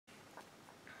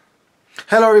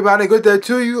Hello everybody, good day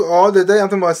to you all. Today I'm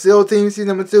talking about SEAL Team Season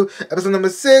number 2, episode number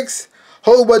 6.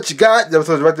 Hold What You Got. The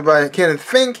episode was directed by Kenneth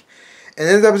Fink. And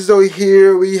in this episode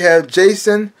here we have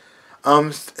Jason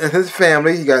and his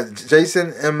family. You got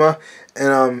Jason, Emma,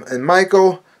 and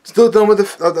Michael still dealing with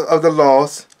the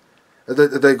loss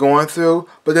that they're going through,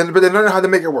 but they're learning how to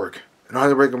make it work. They know how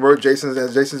to make it work.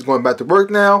 Jason's going back to work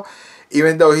now,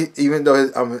 even though his,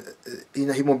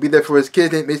 he won't be there for his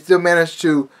kids. They still manage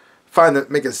to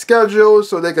make a schedule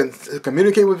so they can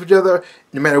communicate with each other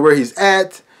no matter where he's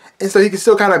at, and so he can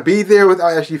still kind of be there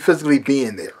without actually physically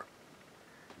being there.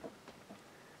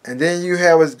 And then you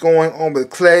have what's going on with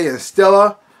Clay and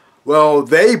Stella. Well,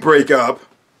 they break up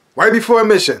right before a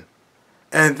mission,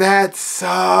 and that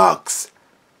sucks.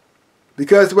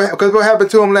 Because what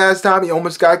happened to him last time, he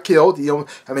almost got killed. He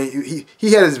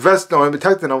had his vest on,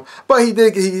 protecting him, but he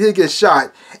did get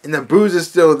shot, and the bruise is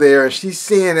still there, and she's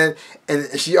seeing it,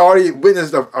 and she already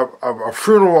witnessed a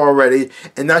funeral already,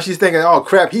 and now she's thinking, oh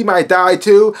crap, he might die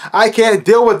too. I can't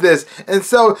deal with this, and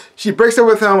so she breaks up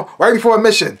with him right before a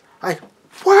mission. Like,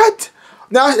 what?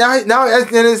 Now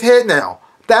it's in his head now.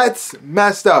 That's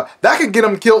messed up. That could get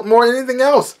him killed more than anything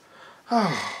else.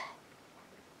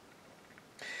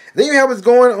 Then you have what's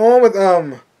going on with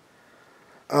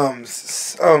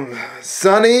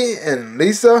Sonny and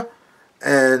Lisa,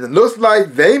 and it looks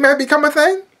like they might become a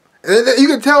thing. And you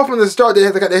can tell from the start they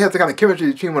have the kind of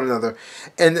chemistry between one another,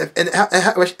 and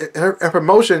her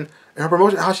promotion,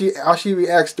 how she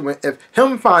reacts to if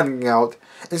him finding out,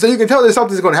 and so you can tell that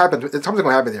something's going to happen. Something's going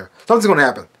to happen here. Something's going to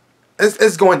happen.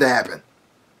 It's going to happen.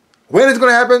 When it's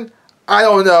going to happen, I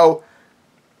don't know.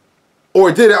 Or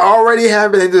did it already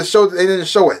happen and they didn't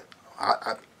show it?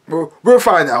 We'll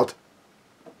find out.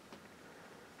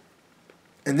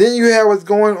 And then you have what's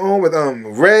going on with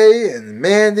Ray and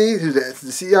Mandy, who's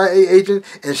the CIA agent,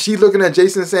 and she looking at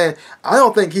Jason saying, "I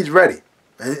don't think he's ready."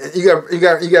 And you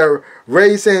got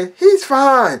Ray saying, "He's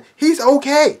fine. He's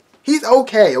okay. He's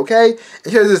okay. Okay."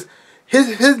 And she says,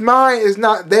 his mind is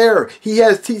not there. He's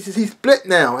split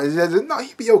now. And she says, "No,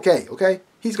 he'll be okay. Okay."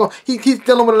 He's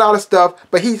dealing with a lot of stuff,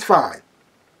 but he's fine.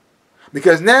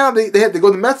 Because now they have to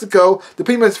go to Mexico to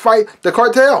pretty much fight the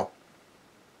cartel.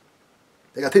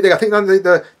 They got to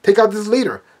take out this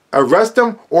leader, arrest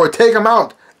him or take him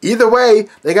out. Either way,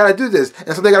 they got to do this,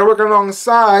 and so they got to work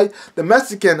alongside the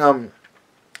Mexican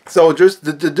soldiers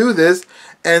to do this.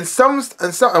 And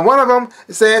one of them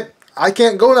said, "I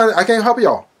can't go down. I can't help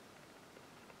y'all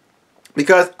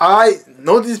because I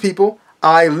know these people.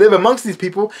 I live amongst these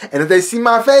people, and if they see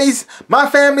my face, my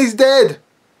family's dead."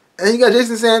 And you got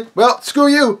Jason saying, "Well, screw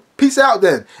you. Peace out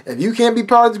then. If you can't be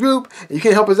part of the group, and you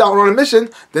can't help us out on a mission,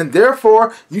 then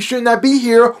therefore, you should not be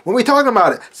here when we're talking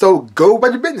about it. So go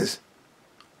about your business.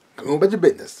 Go about your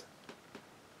business."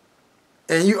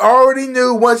 And you already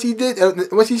knew once he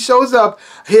shows up,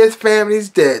 his family's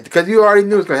dead. Because you already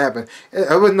knew it was going to happen.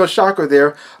 There was no shocker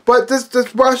there. But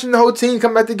just watching the whole team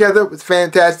come back together was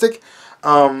fantastic.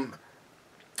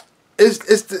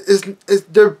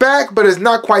 They're back, but it's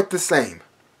not quite the same.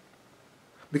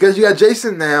 Because you got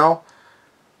Jason now,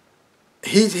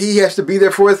 he has to be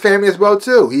there for his family as well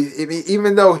too.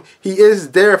 Even though he is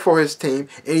there for his team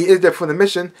and he is there for the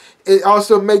mission, it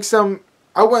also makes him,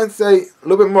 I wouldn't say a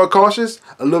little bit more cautious,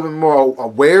 a little bit more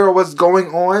aware of what's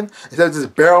going on instead of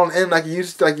just barreling in like he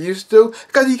used to.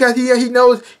 Because he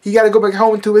knows he got to go back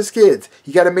home to his kids.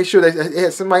 He got to make sure that he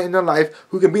has somebody in their life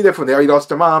who can be there for them. They already lost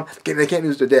their mom, they can't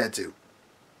lose their dad too.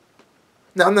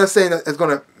 Now I'm not saying that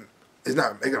it's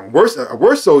not making a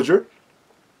worse soldier,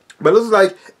 but it looks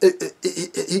like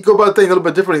he go about things a little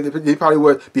bit differently than he probably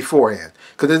would beforehand.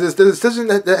 Because there's a decision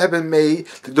that had been made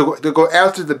to go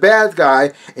after the bad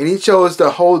guy, and he chose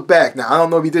to hold back. Now I don't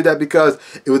know if he did that because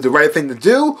it was the right thing to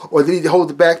do, or did he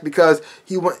hold it back because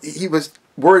he was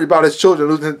worried about his children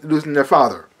losing their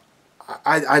father.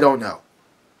 I don't know.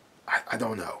 I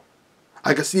don't know.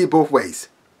 I can see it both ways.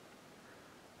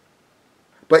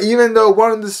 But even though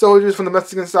one of the soldiers from the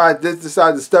Mexican side did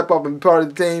decide to step up and be part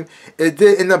of the team, it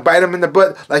did end up biting him in the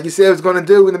butt, like he said it was going to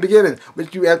do in the beginning,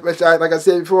 which like I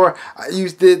said before, you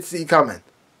did see coming.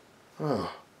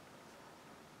 Oh.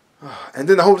 And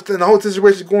then the whole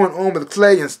situation going on with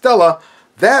Clay and Stella,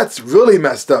 that's really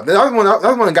messed up. That was one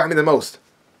that got me the most.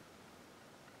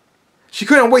 She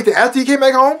couldn't wait till after he came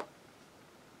back home.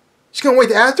 She couldn't wait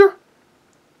till after.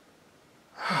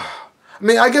 I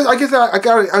mean, I guess I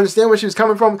gotta understand where she was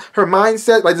coming from. Her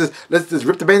mindset, like let's just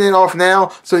rip the Band-Aid off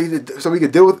now, so we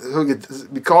could deal with, so we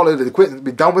could call it a quit and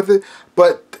be done with it.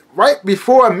 But right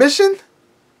before a mission,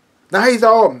 now he's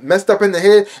all messed up in the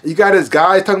head. You got this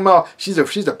guy talking about she's a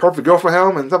perfect girl for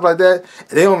him and stuff like that, and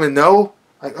they don't even know.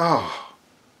 Like, oh,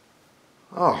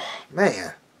 Oh,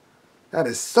 man. That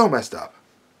is so messed up.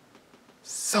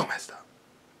 So messed up.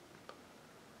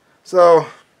 So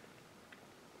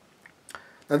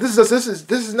now this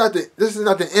is not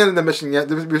the end of the mission yet.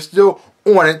 We're still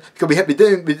on it because they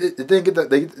didn't get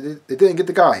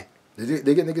the guy. They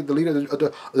didn't get the leader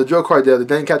of the drug cartel. They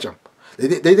didn't catch him. They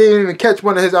didn't even catch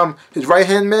one of his right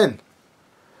hand men.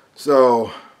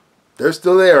 So they're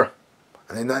still there,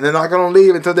 and they're not gonna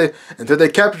leave until they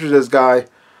capture this guy.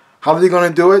 How are they gonna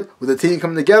do it? With the team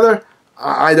coming together?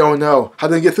 I don't know. How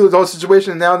they get through the whole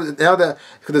situation now that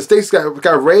because the stakes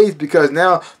got raised because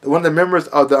now one of the members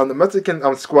of the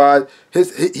Mexican squad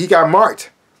he got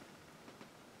marked,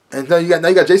 and now you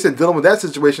got Jason dealing with that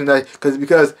situation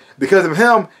because of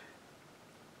him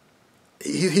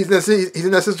he's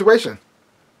in that situation.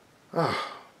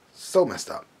 Oh, so messed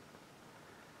up.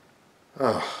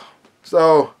 Oh,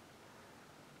 so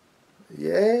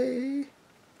yay!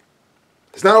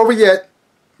 It's not over yet.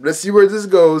 Let's see where this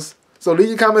goes. So leave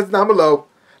your comments down below.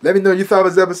 Let me know you thought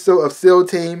of this episode of SEAL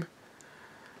Team.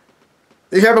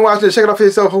 If you haven't watched it, check it out for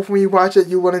yourself. Hopefully when you watch it,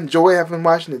 you will enjoy having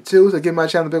watching it too. So give my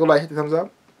channel a big like, hit the thumbs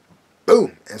up.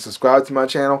 Boom! And subscribe to my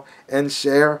channel and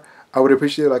share. I would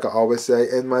appreciate it, like I always say,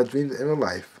 in my dreams and in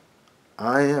my life.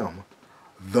 I am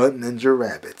the Ninja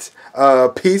Rabbit.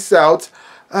 Peace out,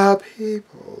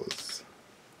 peoples.